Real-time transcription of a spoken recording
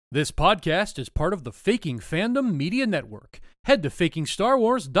This podcast is part of the Faking Fandom Media Network. Head to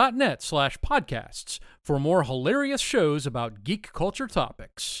fakingstarwars.net/podcasts for more hilarious shows about geek culture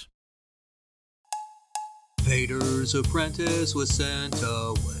topics. Vader's apprentice was sent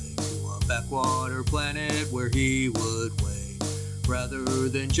away to a backwater planet where he would wait. Rather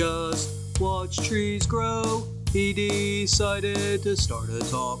than just watch trees grow, he decided to start a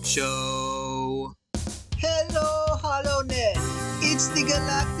talk show. Hello, HoloNet! It's the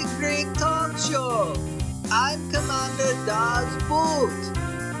Galactic Break Talk Show! I'm Commander Daz Boot,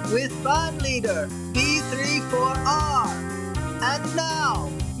 with band leader B34R. And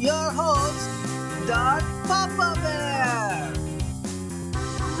now, your host, Darth Papa Bear!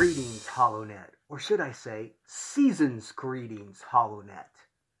 Greetings, HoloNet, or should I say, season's greetings, HoloNet.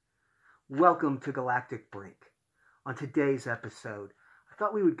 Welcome to Galactic Brink. On today's episode, I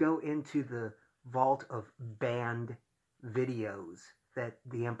thought we would go into the vault of banned videos that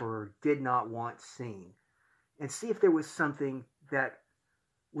the Emperor did not want seen and see if there was something that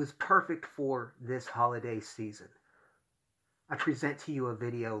was perfect for this holiday season. I present to you a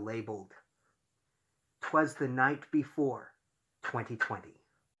video labeled 'Twas the Night Before 2020.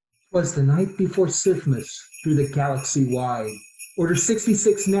 'Twas the night before Sithmas through the galaxy wide. Order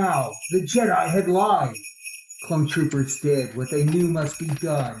 66 now, the Jedi had lied. Clone troopers did what they knew must be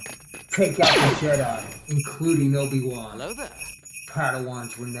done. Take out the Jedi, including Obi-Wan. Hello there.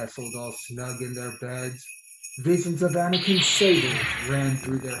 Padawans were nestled all snug in their beds. Visions of Anakin's sabers ran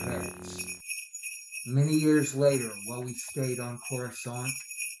through their heads. Many years later, while we stayed on Coruscant,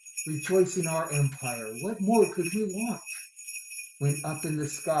 rejoicing our empire, what more could we want? When up in the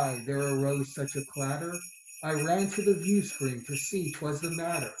sky there arose such a clatter, I ran to the view screen to see 'twas the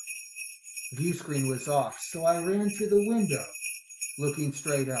matter. View screen was off, so I ran to the window. Looking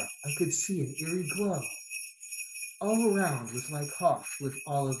straight up, I could see an eerie glow. All around was like Hoth with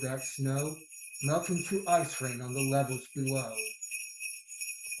all of that snow, melting to ice rain on the levels below.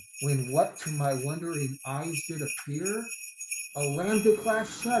 When what to my wondering eyes did appear? A Lambda-class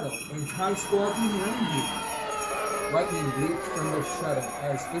shuttle and TIE Squadron reindeer. Lightning leaped from the shuttle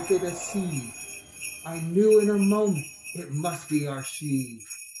as if it a sieve. I knew in a moment it must be our Sheev.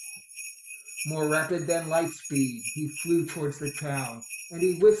 More rapid than light speed, he flew towards the town, and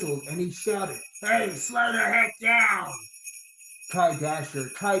he whistled and he shouted, "Hey, slow the heck down!" TIE Dasher,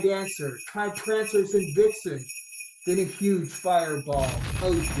 TIE Dancer, TIE Prancers and Vixen. Then a huge fireball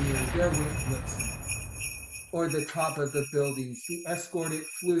hosed near their went blitzing. O'er the top of the buildings, the escort it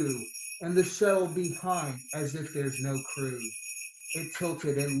flew, and the shuttle behind as if there's no crew. It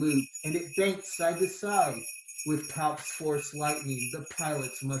tilted and looped, and it banked side to side. With Palp's force lightning, the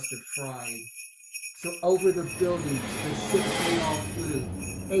pilots must have fried. So over the buildings, the ships they all flew.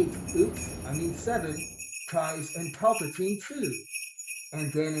 7 TIEs and Palpatine too.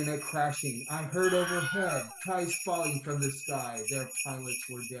 And then in a crashing, I heard overhead, TIEs falling from the sky, their pilots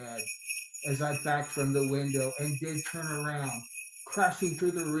were dead. As I backed from the window and did turn around, crashing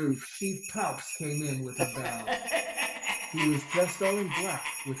through the roof, Sheev Palps came in with a bound. He was dressed all in black,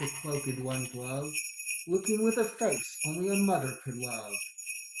 with a cloak and one glove, looking with a face only a mother could love.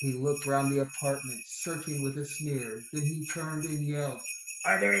 He looked round the apartment, searching with a sneer. Then he turned and yelled,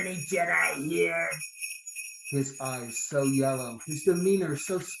 "Are there any Jedi here?" His eyes so yellow, his demeanor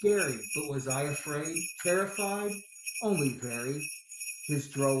so scary. But was I afraid, terrified? Only very. His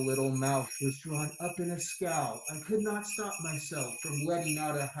droll little mouth was drawn up in a scowl. I could not stop myself from letting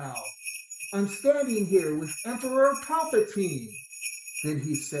out a howl. "I'm standing here with Emperor Palpatine." Then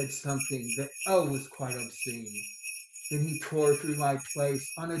he said something that, was quite obscene. Then he tore through my place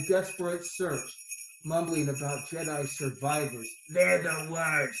on a desperate search, mumbling about Jedi survivors. "They're the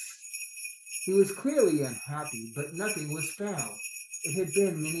worst." He was clearly unhappy, but nothing was found. It had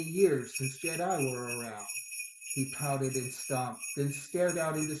been many years since Jedi were around. He pouted and stomped, then stared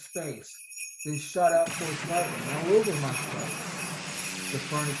out into space, then shot out force lightning all over my place. The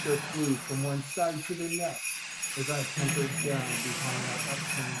furniture flew from one side to the next as I hunkered down behind my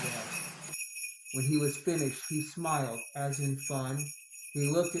upturned desk. When he was finished, he smiled, as in fun. He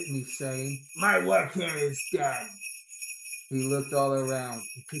looked at me, saying, "My work here is done." He looked all around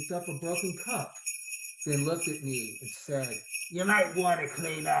and picked up a broken cup, then looked at me and said, "You might want to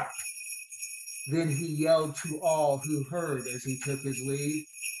clean up." Then he yelled to all who heard as he took his leave,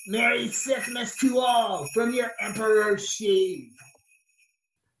 "Merry Sithmas to all from your Emperor Sheev."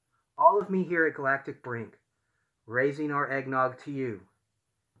 All of me here at Galactic Brink, raising our eggnog to you,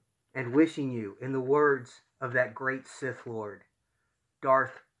 and wishing you, in the words of that great Sith Lord,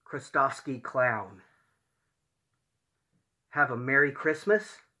 Darth Krastovsky Clown, have a Merry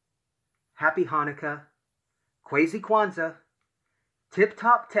Christmas, Happy Hanukkah, Kwasi Kwanzaa,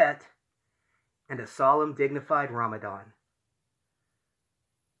 tip-top Tet, and a solemn, dignified Ramadan.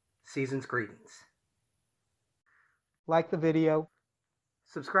 Season's greetings. Like the video.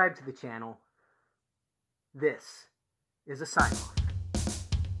 Subscribe to the channel. This is a sign-off.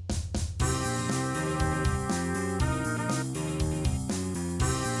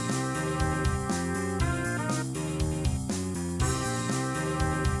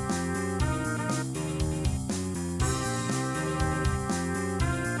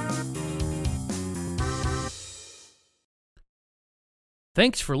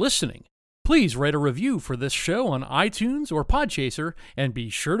 Thanks for listening. Please write a review for this show on iTunes or Podchaser, and be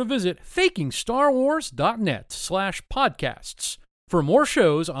sure to visit fakingstarwars.net/podcasts for more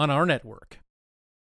shows on our network.